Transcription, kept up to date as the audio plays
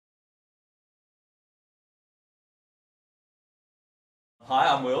Hi,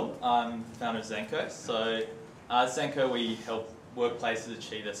 I'm Will. I'm the founder of Zenko. So at Zenko, we help workplaces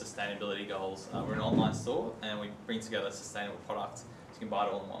achieve their sustainability goals. We're an online store and we bring together sustainable products so you can buy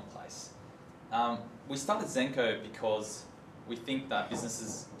it all in one place. We started Zenko because we think that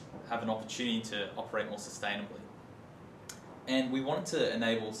businesses have an opportunity to operate more sustainably. And we wanted to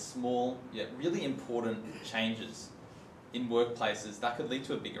enable small yet really important changes in workplaces that could lead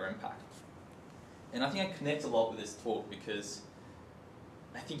to a bigger impact. And I think I connect a lot with this talk because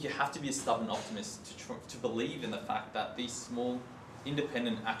I think you have to be a stubborn optimist to believe in the fact that these small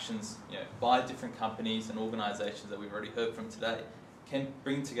independent actions by different companies and organisations that we've already heard from today can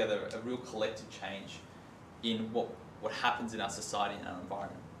bring together a real collective change in what happens in our society and our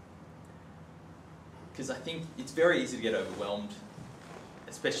environment. Because I think it's very easy to get overwhelmed,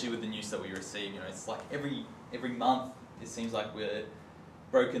 especially with the news that we receive. It's like every month it seems like we're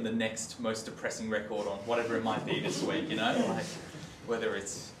broken the next most depressing record on whatever it might be this week, like whether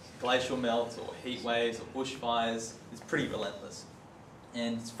it's glacial melt or heat waves or bushfires, it's pretty relentless.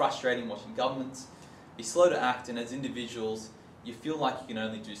 And it's frustrating watching governments be slow to act, and as individuals, you feel like you can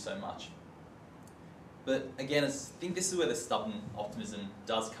only do so much. But again, I think this is where the stubborn optimism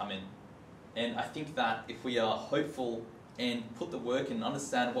does come in. And I think that if we are hopeful and put the work in and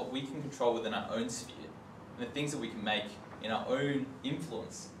understand what we can control within our own sphere, and the things that we can make in our own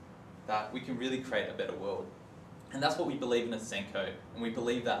influence, that we can really create a better world. And that's what we believe in at Zenko, and we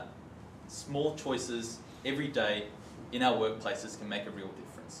believe that small choices every day in our workplaces can make a real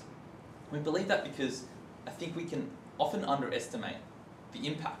difference. We believe that because I think we can often underestimate the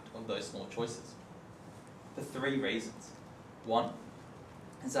impact of those small choices for three reasons. One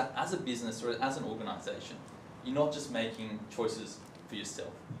is that as a business or as an organisation, you're not just making choices for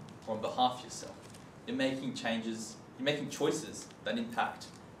yourself or on behalf of yourself. You're making choices that impact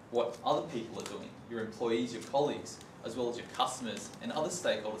what other people are doing, your employees, your colleagues, as well as your customers and other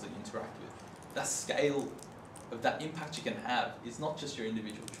stakeholders that you interact with. That scale of that impact you can have is not just your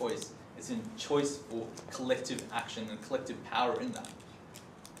individual choice, it's in choice for collective action and collective power in that.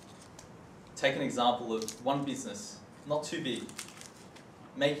 Take an example of one business, not too big,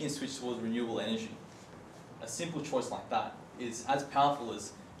 making a switch towards renewable energy. A simple choice like that is as powerful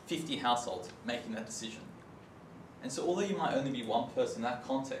as 50 households making that decision. And so although you might only be one person in that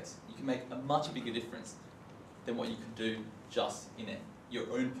context, you can make a much bigger difference than what you could do just in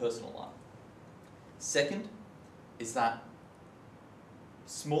your own personal life. Second is that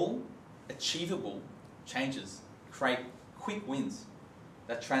small, achievable changes create quick wins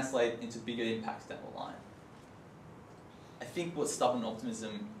that translate into bigger impacts down the line. I think what stubborn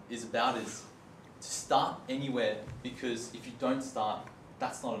optimism is about is to start anywhere, because if you don't start,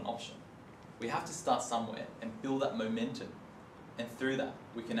 that's not an option. We have to start somewhere and build that momentum, and through that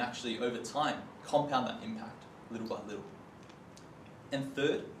we can actually over time compound that impact little by little. And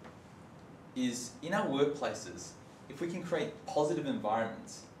third is in our workplaces, if we can create positive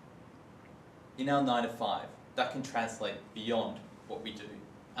environments in our 9 to 5, that can translate beyond what we do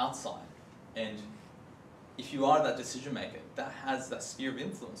outside. And if you are that decision maker, that has that sphere of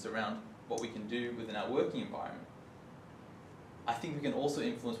influence around what we can do within our working environment. I think we can also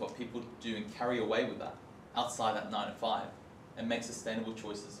influence what people do and carry away with that outside that 9 to 5 and make sustainable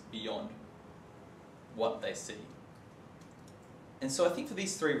choices beyond what they see. And so I think for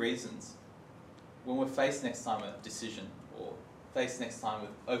these three reasons, when we're faced next time with a decision or faced next time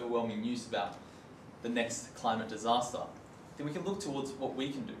with overwhelming news about the next climate disaster, then we can look towards what we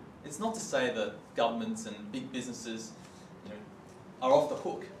can do. It's not to say that governments and big businesses are off the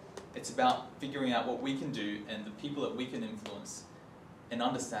hook. It's about figuring out what we can do and the people that we can influence, and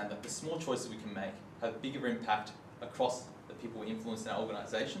understand that the small choices we can make have bigger impact across the people we influence in our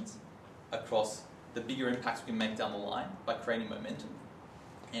organisations, across the bigger impacts we can make down the line by creating momentum,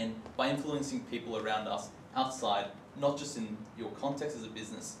 and by influencing people around us outside, not just in your context as a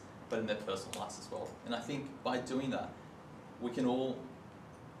business, but in their personal lives as well. And I think by doing that, we can all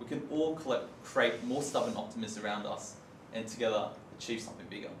create more stubborn optimism around us, and together achieve something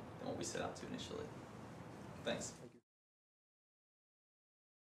bigger than what we set out to initially. Thanks.